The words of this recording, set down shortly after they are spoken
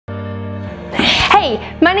Hey,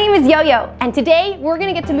 my name is Yo-Yo, and today we're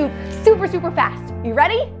gonna get to move super fast. You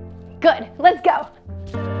ready? Good, let's go.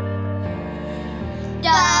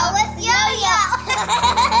 Go with Yo-Yo!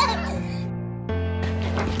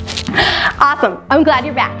 Awesome, I'm glad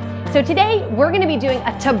you're back. So today we're gonna be doing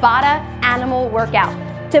a Tabata animal workout.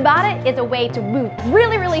 Tabata is a way to move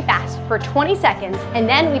really fast for 20 seconds, and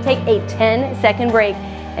then we take a 10-second break,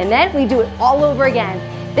 and then we do it all over again.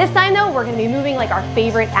 This time though, we're gonna be moving like our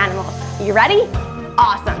favorite animals. You ready?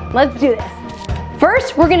 Awesome, let's do this.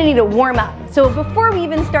 First, we're gonna need to warm up. So before we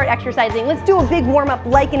even start exercising, let's do a big warm up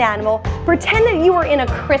like an animal. Pretend that you are in a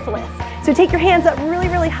chrysalis. So take your hands up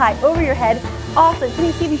really high over your head. Awesome, can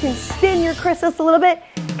you see if you can spin your chrysalis a little bit?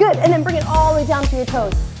 Good, and then bring it all the way down to your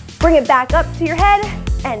toes. Bring it back up to your head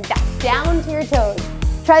and back down to your toes.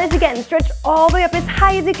 Try this again, stretch all the way up as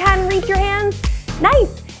high as you can, reach your hands.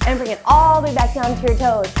 Nice, and bring it all the way back down to your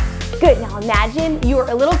toes. Good, now imagine you are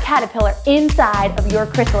a little caterpillar inside of your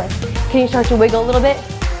chrysalis. Can you start to wiggle a little bit?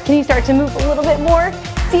 Can you start to move a little bit more?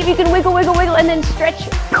 See if you can wiggle, and then stretch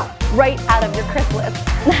right out of your chrysalis.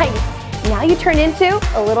 Nice. Now you turn into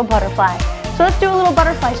a little butterfly. So let's do a little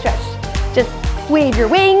butterfly stretch. Just wave your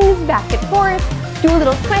wings back and forth. Do a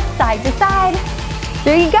little twist side to side.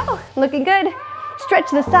 There you go, looking good. Stretch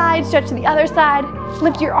to the side, stretch to the other side.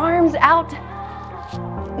 Lift your arms out.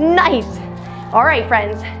 Nice. All right,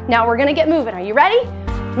 friends, now we're gonna get moving. Are you ready?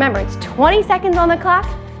 Remember, it's 20 seconds on the clock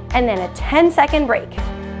and then a 10-second break.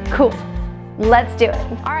 Cool, let's do it.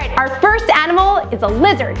 All right, our first animal is a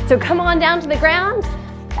lizard. So come on down to the ground.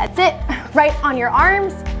 That's it, right on your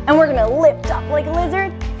arms. And we're gonna lift up like a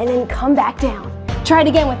lizard and then come back down. Try it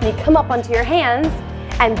again with me. Come up onto your hands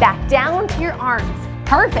and back down to your arms.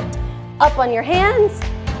 Perfect. Up on your hands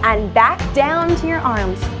and back down to your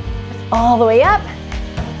arms. All the way up.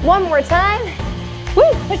 One more time. Woo,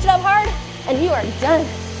 push it up hard, and you are done.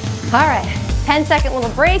 All right, 10-second little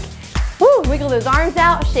break. Woo, wiggle those arms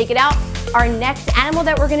out, shake it out. Our next animal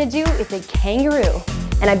that we're gonna do is a kangaroo.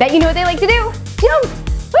 And I bet you know what they like to do. Jump,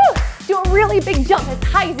 woo, do a really big jump as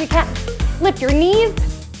high as you can. Lift your knees,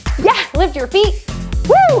 yeah, lift your feet.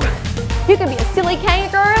 Woo, you can be a silly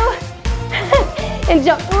kangaroo and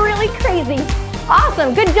jump really crazy.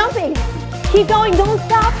 Awesome, good jumping. Keep going, don't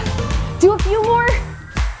stop. Do a few more.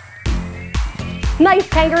 Nice,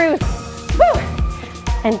 kangaroos. Woo.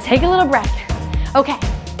 And take a little breath. Okay,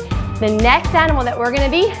 the next animal that we're gonna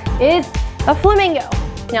be is a flamingo.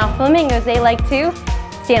 Now, flamingos, they like to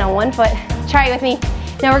stand on one foot. Try it with me.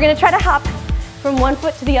 Now we're gonna try to hop from one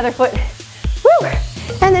foot to the other foot. Woo.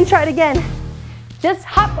 And then try it again. Just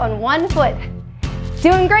hop on one foot.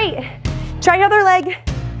 Doing great. Try your other leg.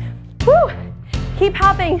 Woo. Keep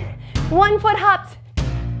hopping. 1 foot hops.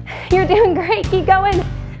 You're doing great, keep going.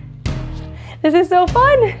 This is so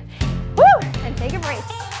fun. Woo, and take a break.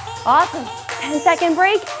 Awesome, 10-second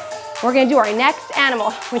break. We're gonna do our next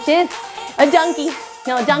animal, which is a donkey.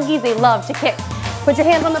 Now donkeys, they love to kick. Put your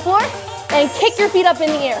hands on the floor and kick your feet up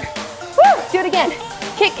in the air. Woo, do it again.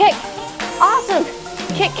 Kick. Awesome,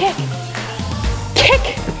 kick.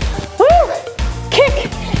 Kick, woo,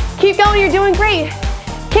 kick. Keep going, you're doing great.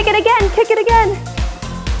 Kick it again. Kick.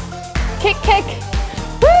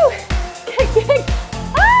 Woo, kick.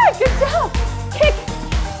 Ah, good job. Kick,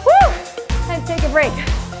 woo, and take a break.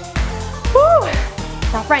 Woo.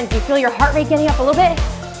 Now friends, you feel your heart rate getting up a little bit?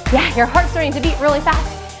 Yeah, your heart's starting to beat really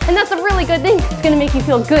fast. And that's a really good thing. It's gonna make you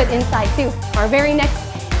feel good inside too. Our very next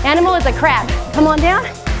animal is a crab. Come on down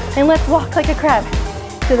and let's walk like a crab.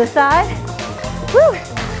 To the side, woo,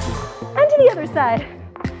 and to the other side.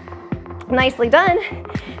 Nicely done.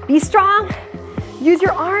 Be strong, use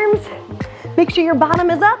your arms. Make sure your bottom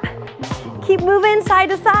is up. Keep moving side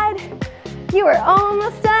to side. You are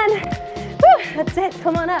almost done. Woo, that's it,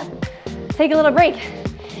 come on up. Take a little break.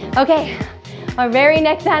 Okay, our very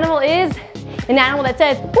next animal is an animal that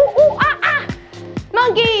says, ooh, ah.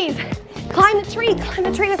 Monkeys. Climb the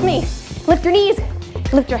tree with me. Lift your knees,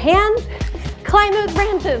 lift your hands, climb those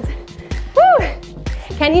branches. Woo.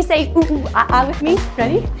 Can you say ooh, ah with me?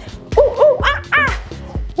 Ready? Ooh, ah.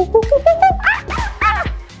 Ooh, ah.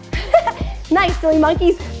 Nice, silly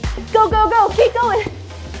monkeys. Go, keep going.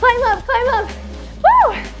 Climb up.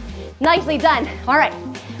 Woo! Nicely done. All right,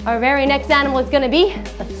 our very next animal is gonna be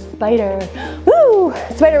a spider. Woo!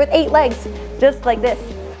 A spider with 8 legs, just like this.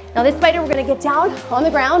 Now this spider, we're gonna get down on the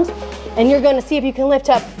ground and you're gonna see if you can lift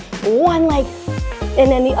up one leg and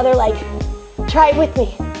then the other leg. Try it with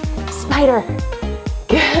me. Spider.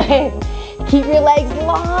 Good. Keep your legs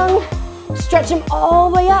long. Stretch them all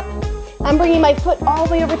the way up. I'm bringing my foot all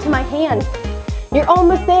the way over to my hand. You're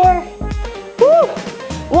almost there. Woo!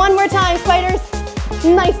 One more time, spiders.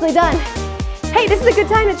 Nicely done. Hey, this is a good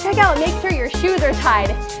time to check out. Make sure your shoes are tied.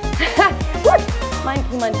 Mine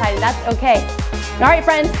came untied, and that's okay. All right,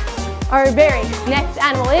 friends, our very next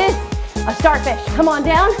animal is a starfish. Come on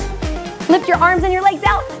down. Lift your arms and your legs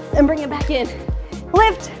out and bring it back in.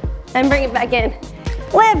 Lift and bring it back in.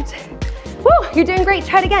 Lift. Woo, you're doing great.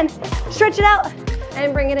 Try it again. Stretch it out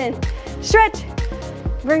and bring it in. Stretch,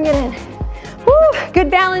 bring it in. Woo, good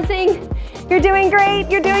balancing. You're doing great.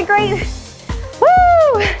 You're doing great.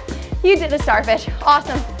 Woo, you did the starfish.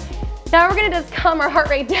 Awesome. Now we're gonna just calm our heart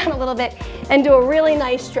rate down a little bit and do a really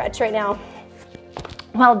nice stretch right now.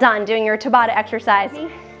 Well done doing your Tabata exercise.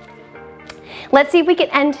 Let's see if we can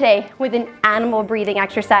end today with an animal breathing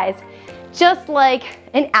exercise, just like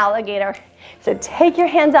an alligator. So take your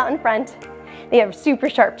hands out in front. They have super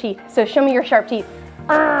sharp teeth, so show me your sharp teeth.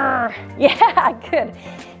 Yeah, good.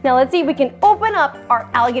 Now let's see if we can open up our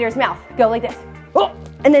alligator's mouth. Go like this.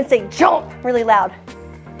 And then say jump really loud.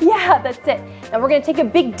 Yeah, that's it. Now we're gonna take a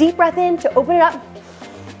big deep breath in to open it up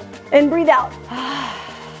and breathe out.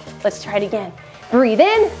 Let's try it again. Breathe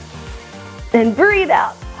in and breathe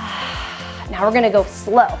out. Now we're gonna go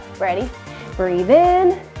slow. Ready? Breathe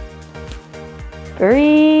in,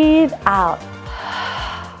 breathe out.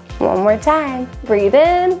 One more time. Breathe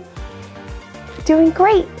in, doing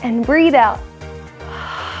great, and breathe out.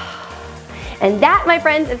 And that, my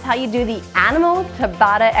friends, is how you do the animal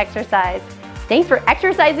Tabata exercise. Thanks for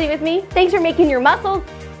exercising with me. Thanks for making your muscles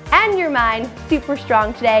and your mind super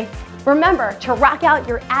strong today. Remember to rock out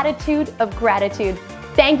your attitude of gratitude.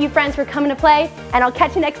 Thank you, friends, for coming to play, and I'll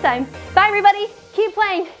catch you next time. Bye, everybody. Keep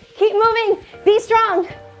playing, keep moving, be strong.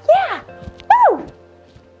 Yeah, woo!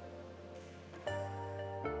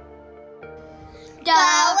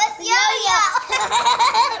 Go with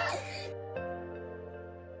Yo-Yo!